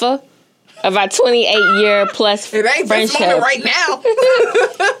memory, Heifer, of our 28-year plus friendship? It ain't this moment right now.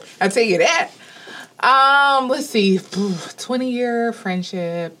 I'll tell you that. Let's see. 20-year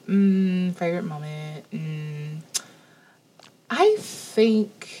friendship. Favorite moment. I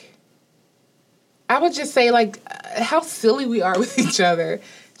think I would just say, like, how silly we are with each other.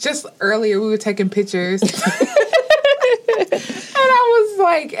 Just earlier, we were taking pictures. And I was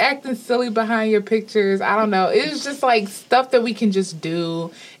like acting silly behind your pictures. I don't know. It was just like stuff that we can just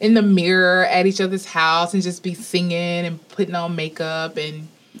do in the mirror at each other's house and just be singing and putting on makeup and.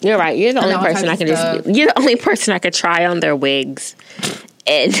 You're right. You're the only person I can you're the only person I could try on their wigs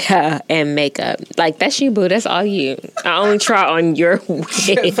and makeup. Like, that's you, boo. That's all you. I only try on your wigs.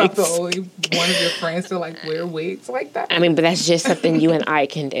 I'm the only one of your friends to like wear wigs like that. I mean, but that's just something you and I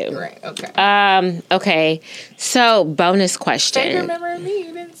can do. Right. Okay. Okay. So, bonus question. Favorite memory of me?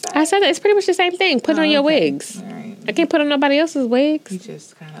 You didn't say. I said that it's pretty much the same thing. Put on your wigs. All right. I can't put on nobody else's wigs. You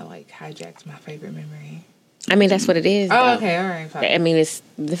just kind of like hijacked my favorite memory. I mean, that's what it is. Oh, okay. All right. Fine. I mean, it's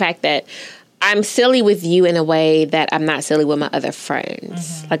the fact that I'm silly with you in a way that I'm not silly with my other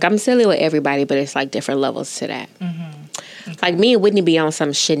friends. Like, I'm silly with everybody, but it's like different levels to that. Okay. Like, me and Whitney be on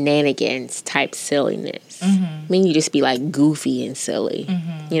some shenanigans type silliness. Me and you just be like goofy and silly.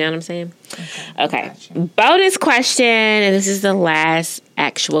 You know what I'm saying? Okay. Bonus question, and this is the last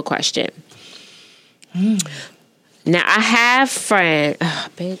actual question. Now, I have friends. Oh,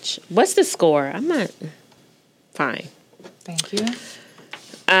 bitch. What's the score? I'm not. Fine. Thank you.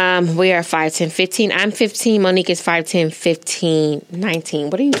 We are 5, 10, 15. I'm 15. Monique is 5, 10, 15, 19.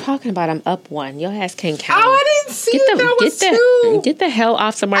 What are you talking about? I'm up 1. Your ass can't count. Oh, I didn't see that was 2. Get the hell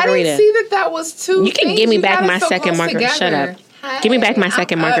off the margarita. I didn't see that was 2. You can give me back my second margarita. Shut up. Hey, give me back my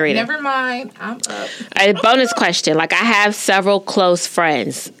second margarita. Never mind. I'm up. A bonus question. Like, I have several close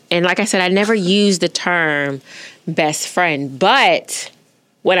friends. And like I said, I never used the term best friend. But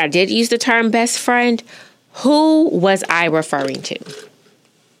when I did use the term best friend, who was I referring to?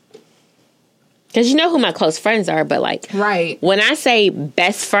 Because you know who my close friends are, but like, right. When I say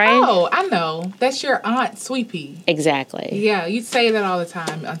best friend. Oh, I know. That's your Aunt Sweet Pea. Exactly. Yeah, you say that all the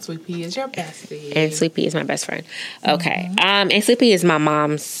time. Aunt Sweet Pea is your bestie. And Sweet Pea is my best friend. Okay. And Sweet Pea is my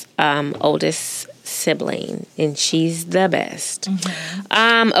mom's oldest sibling, and she's the best.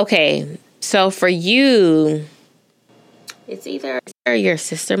 Okay. So for you, it's either your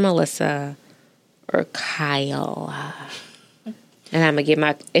sister Melissa or Kyle. And I'm going to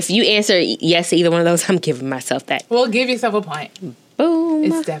give if you answer yes to either one of those, I'm giving myself that. Well, give yourself a point. Boom.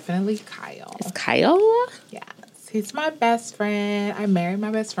 It's definitely Kyle. It's Kyle? Yes. He's my best friend. I married my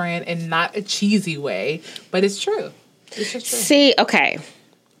best friend in not a cheesy way, but it's true. It's just true. See, okay.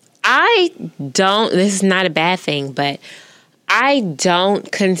 This is not a bad thing, but I don't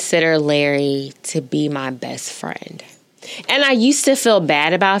consider Larry to be my best friend. And I used to feel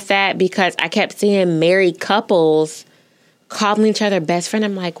bad about that because I kept seeing married couples calling each other best friend.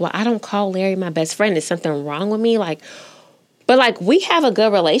 I'm like, well, I don't call Larry my best friend. Is something wrong with me? But we have a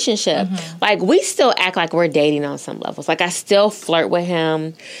good relationship. Like, we still act like we're dating on some levels. Like, I still flirt with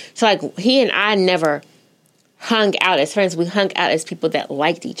him. So, like, he and I never hung out as friends. We hung out as people that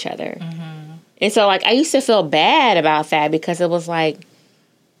liked each other. And so, like, I used to feel bad about that because it was like,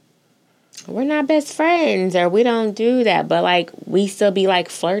 we're not best friends or we don't do that. But, like, we still be, like,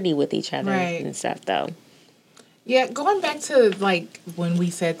 flirty with each other and stuff, though. Yeah, going back to, like, when we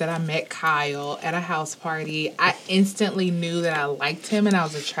said that I met Kyle at a house party, I instantly knew that I liked him and I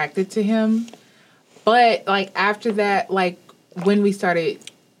was attracted to him. But, like, after that, like, when we started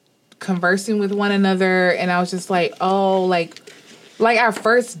conversing with one another and I was just like, oh, like our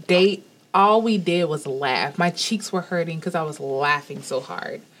first date all we did was laugh. My cheeks were hurting because I was laughing so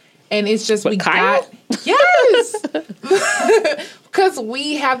hard. And it's just, yes! Because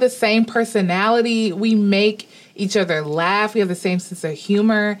we have the same personality. We make each other laugh. We have the same sense of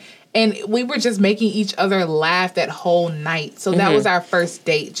humor. And we were just making each other laugh that whole night. So that was our first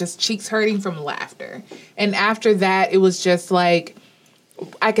date, just cheeks hurting from laughter. And after that, it was just like,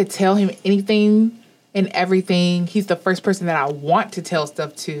 I could tell him anything and everything. He's the first person that I want to tell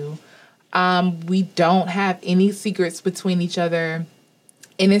stuff to. We don't have any secrets between each other.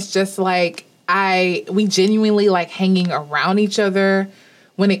 And it's just like, we genuinely like hanging around each other.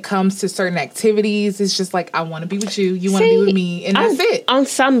 When it comes to certain activities, it's just like, I want to be with you, you want to be with me, and that's it. On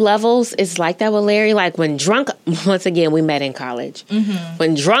some levels, it's like that with Larry. Like when once again, we met in college. Mm-hmm.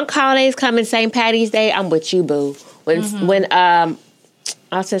 When drunk holidays come in St. Patty's Day, I'm with you, boo. When I was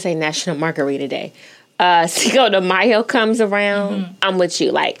going to say National Margarita Day. Cinco de Mayo comes around, I'm with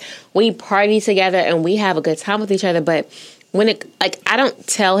you. Like, we party together and we have a good time with each other, but when I don't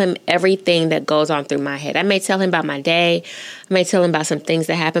tell him everything that goes on through my head. I may tell him about my day. I may tell him about some things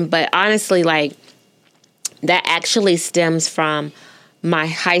that happen. But honestly, like, that actually stems from my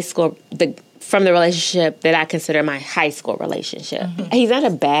high school, from the relationship that I consider my high school relationship. Mm-hmm. He's not a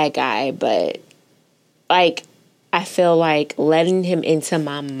bad guy, but, like, I feel like letting him into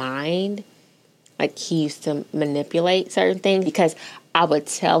my mind, like, he used to manipulate certain things because I would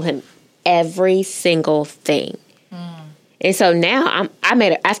tell him every single thing. And so now I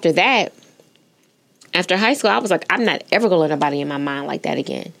made it after that. After high school, I was like, I'm not ever going to let nobody in my mind like that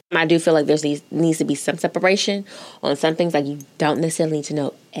again. I do feel like needs to be some separation on some things. Like, you don't necessarily need to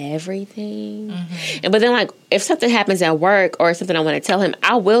know everything. Mm-hmm. But then, like, if something happens at work or something I want to tell him,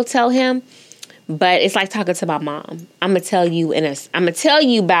 I will tell him. But it's like talking to my mom. I'm gonna tell you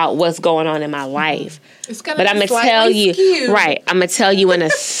about what's going on in my life. But I'm gonna tell you, cute. Right? I'm gonna tell you in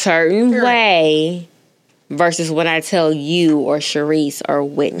a certain way. Versus when I tell you or Sharice or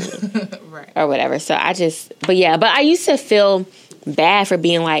Whitney right. or whatever. So but I used to feel bad for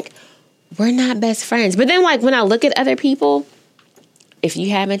being like, we're not best friends. But then, like, when I look at other people, if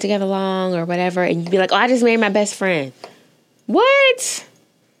you haven't been together long or whatever, and you'd be like, oh, I just married my best friend. What?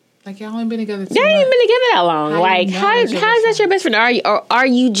 Like, y'all ain't been together y'all ain't been together that long. How is that your best friend? Are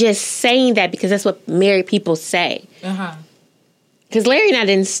you just saying that because that's what married people say? Uh-huh. Because Larry and I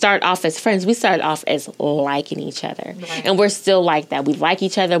didn't start off as friends. We started off as liking each other. Right. And we're still like that. We like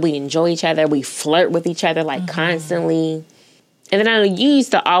each other. We enjoy each other. We flirt with each other, like, constantly. And then I know you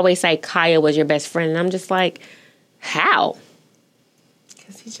used to always say Kaya was your best friend. And I'm just like, how?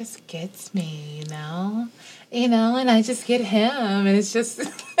 Because he just gets me, you know? And I just get him. And it's just,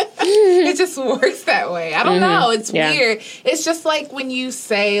 it just works that way. I don't know. It's weird. It's just like when you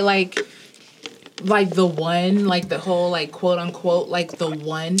say, like the one, like the whole, like, quote unquote, like the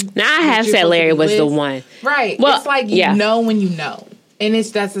one. Now I have said Larry was the one. Right. Well, it's like you know when you know. And I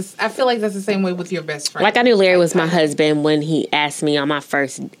feel like that's the same way with your best friend. Like, I knew Larry was my husband when he asked me on our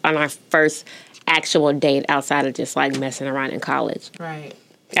first actual date outside of just, like, messing around in college. Right.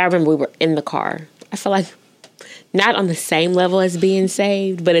 I remember we were in the car. I feel like not on the same level as being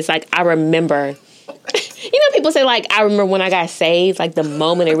saved, but it's like I remember. You know, people say, like, I remember when I got saved, like, the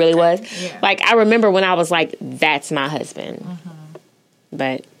moment it really was. Yeah. Like, I remember when I was like, that's my husband. Mm-hmm.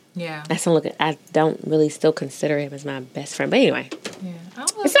 But yeah, I don't really still consider him as my best friend. But anyway,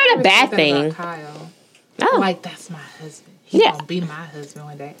 it's not a bad thing. Kyle. Oh. Like, that's my husband. He's gonna be my husband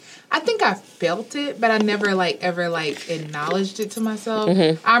one day. I think I felt it, but I never, ever acknowledged it to myself.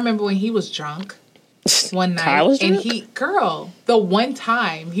 Mm-hmm. I remember when he was drunk. One night, and the one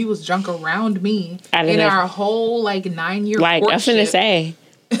time he was drunk around me in our whole 9-year courtship. I was finna say,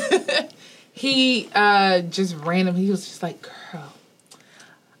 he just randomly, he was just like, "Girl,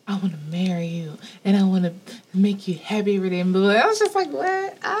 I want to marry you, and I want to make you happy every day." And I was just like, "What?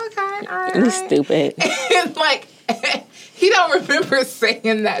 Okay, all right." You're stupid. And he don't remember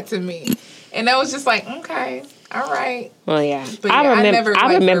saying that to me, and I was just like, "Okay." All right. Well, yeah. But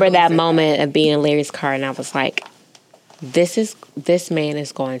I remember that moment of being in Larry's car, and I was like, this man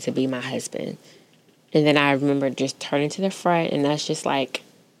is going to be my husband. And then I remember just turning to the front, and us just, like,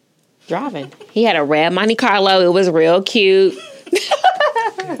 driving. He had a red Monte Carlo. It was real cute.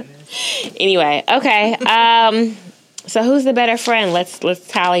 Anyway, okay. So who's the better friend? Let's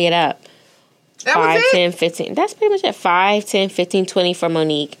tally it up. That 5, 10, 15. That's pretty much it. 5, 10, 15, 20 for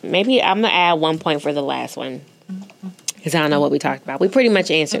Monique. Maybe I'm going to add 1 point for the last one. Because I don't know what we talked about. We pretty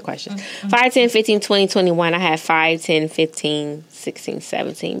much answered questions. 5, 10, 15, 20, 21. I have 5, 10, 15, 16,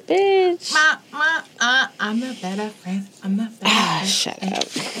 17. Bitch. I'm the better friend. I'm the better friend. Shut up.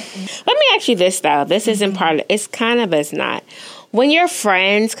 Let me ask you this, though. This isn't part of it. It's kind of, it's not. When your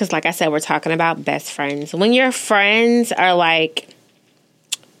friends, because like I said, we're talking about best friends. When your friends are like,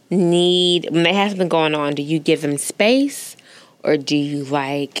 when they have something going on, do you give them space? Or do you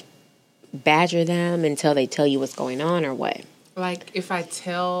like badger them until they tell you what's going on or what? Like if I can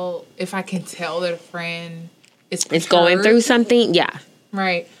tell that a friend is going through something, yeah.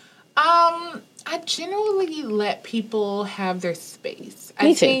 Right. I generally let people have their space.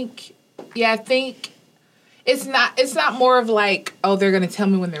 Me too. I think it's not more of like, oh, they're going to tell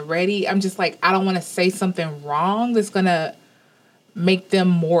me when they're ready. I'm just like, I don't want to say something wrong that's going to make them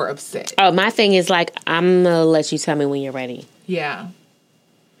more upset. Oh, my thing is like, I'm going to let you tell me when you're ready. Yeah.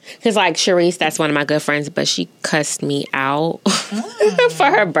 Because like Sharice, that's one of my good friends, but she cussed me out for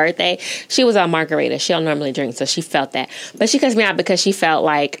her birthday. She was on margarita. She don't normally drink, so she felt that. But she cussed me out because she felt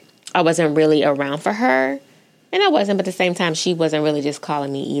like I wasn't really around for her. And I wasn't, but at the same time, she wasn't really just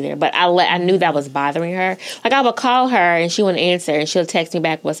calling me either. But I knew that was bothering her. Like, I would call her, and she wouldn't answer, and she'll text me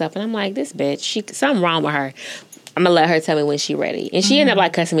back, what's up? And I'm like, this bitch, something wrong with her. I'm going to let her tell me when she's ready. And she ended up,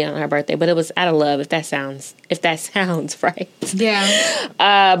 like, cussing me out on her birthday, but it was out of love, if that sounds right. Yeah.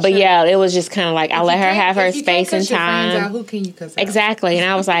 But, sure. Yeah, it was just kind of like, I let her have her space and time. Out, who can you cuss out? Exactly. And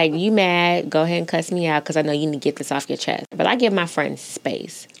I was like, you mad? Go ahead and cuss me out, because I know you need to get this off your chest. But I give my friends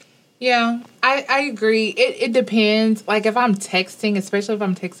space. Yeah, I agree. It depends. Like, if I'm texting, especially if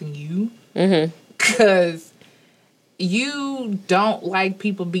I'm texting you, because you don't like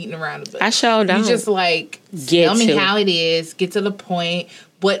people beating around the bush. I sure don't. You just like, tell me how it is, get to the point,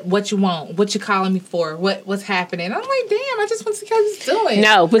 what you want, what you calling me for, what's happening. I'm like, damn, I just want to see how he's doing.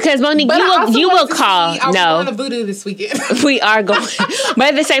 No, because Monique, you will call. I'm going to Voodoo this weekend. We are going. But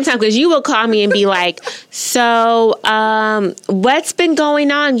at the same time, because you will call me and be like, so, what's been going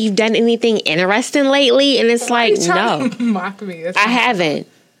on? You've done anything interesting lately? And it's like, no. Mock me. I haven't.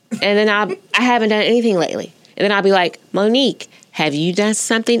 And then I haven't done anything lately. And then I'll be like, Monique, have you done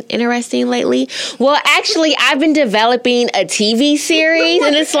something interesting lately? Well, actually, I've been developing a TV series.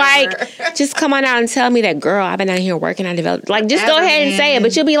 And it's like, just come on out and tell me that, girl, I've been out here working. I developed. Like, just go ahead and say it.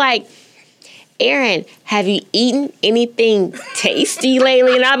 But you'll be like, Erin, have you eaten anything tasty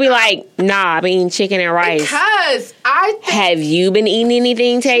lately? And I'll be like, nah, I've been eating chicken and rice. Because have you been eating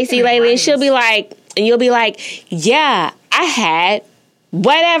anything tasty lately? And she'll be like, and you'll be like, yeah, I had.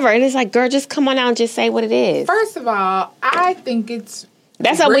 Whatever. And it's like, girl, just come on out and just say what it is. First of all, I think it's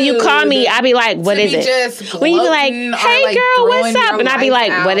that's why when you call me, I be like, what is it? When you be like, hey, like, girl, what's up? And I be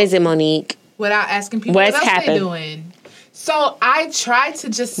like, what is it, Monique? Without asking people what else they're doing. So I try to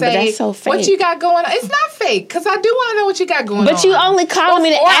just say, so what you got going on. It's not fake, because I do want to know what you got going on. But you only calling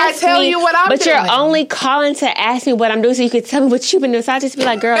me to ask me. You what I'm but doing. You're only calling to ask me what I'm doing so you could tell me what you've been doing. So I just be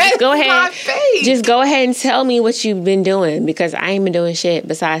like, girl, just go ahead. Just go ahead and tell me what you've been doing, because I ain't been doing shit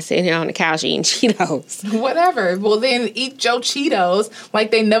besides sitting here on the couch eating Cheetos. Whatever. Well, then eat your Cheetos like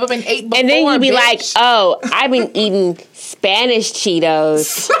they never been ate before. And then you be like, oh, I've been eating Spanish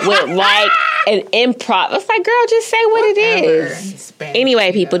Cheetos with like an improv. It's like, girl, just say what it is. Spanish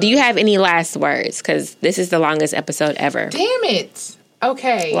anyway, people, do you have any last words? Because this is the longest episode ever. Damn it.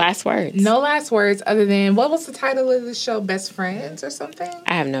 Okay. Last words. No last words other than, what was the title of the show? Best Friends or something?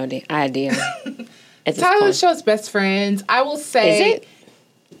 I have no idea. The title of the show is Best Friends. I will say, is it?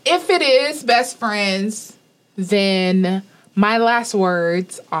 If it is Best Friends, then my last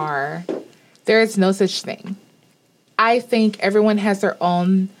words are, there is no such thing. I think everyone has their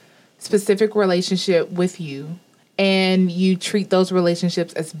own specific relationship with you, and you treat those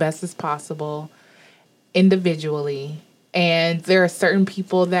relationships as best as possible individually. And there are certain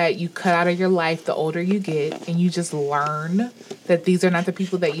people that you cut out of your life the older you get, and you just learn that these are not the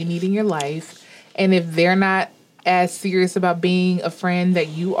people that you need in your life. And if they're not as serious about being a friend that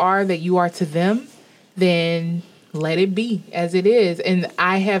you are to them, then let it be as it is. And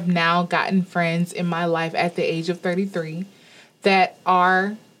I have now gotten friends in my life at the age of 33 that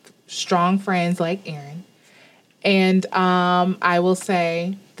are strong friends like Erin. And I will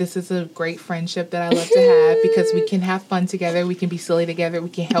say this is a great friendship that I love to have, because we can have fun together. We can be silly together. We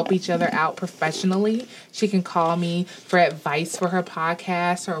can help each other out professionally. She can call me for advice for her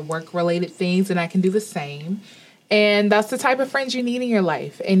podcast or work-related things, and I can do the same. And that's the type of friends you need in your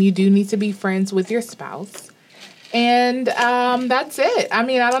life. And you do need to be friends with your spouse. And that's it. I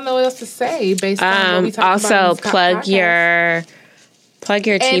mean, I don't know what else to say based on what we talked about. Also, plug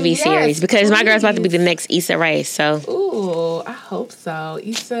your TV series, because my girl's about to be the next Issa Rae. So, ooh, I hope so.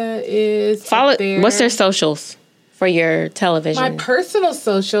 Issa is follow. What's their socials for your television? My personal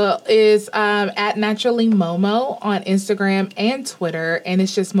social is at Naturally Momo on Instagram and Twitter, and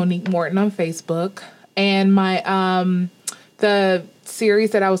it's just Monique Morton on Facebook. And my the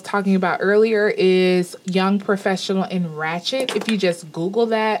series that I was talking about earlier is Young Professional in Ratchet. If you just Google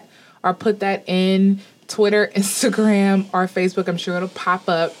that or put that in Twitter, Instagram, or Facebook, I'm sure it'll pop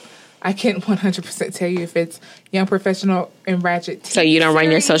up. I can't 100% tell you if it's Young Professional in Ratchet. So you don't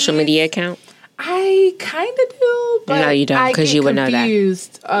run your social media account? I kind of do, but no, you don't, because you would know that.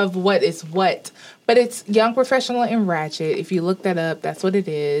 Confused of what is what. But it's Young Professional in Ratchet. If you look that up, that's what it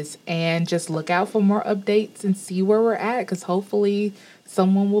is. And just look out for more updates and see where we're at, because hopefully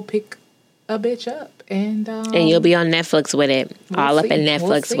someone will pick a bitch up. And you'll be on Netflix with it. All up in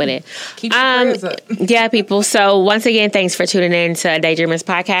Netflix with it. Keep your prayers up. Yeah, people. So once again, thanks for tuning in to Daydreamers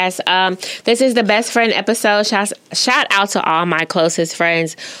Podcast. This is the Best Friend episode. Shout out to all my closest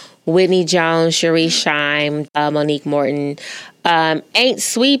friends. Whitney Jones, Cherie Shime, Monique Morton, Aunt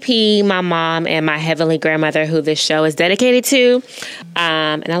Sweet Pea, my mom, and my heavenly grandmother, who this show is dedicated to.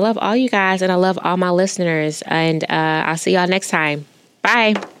 And I love all you guys, and I love all my listeners. And I'll see y'all next time.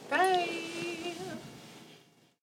 Bye.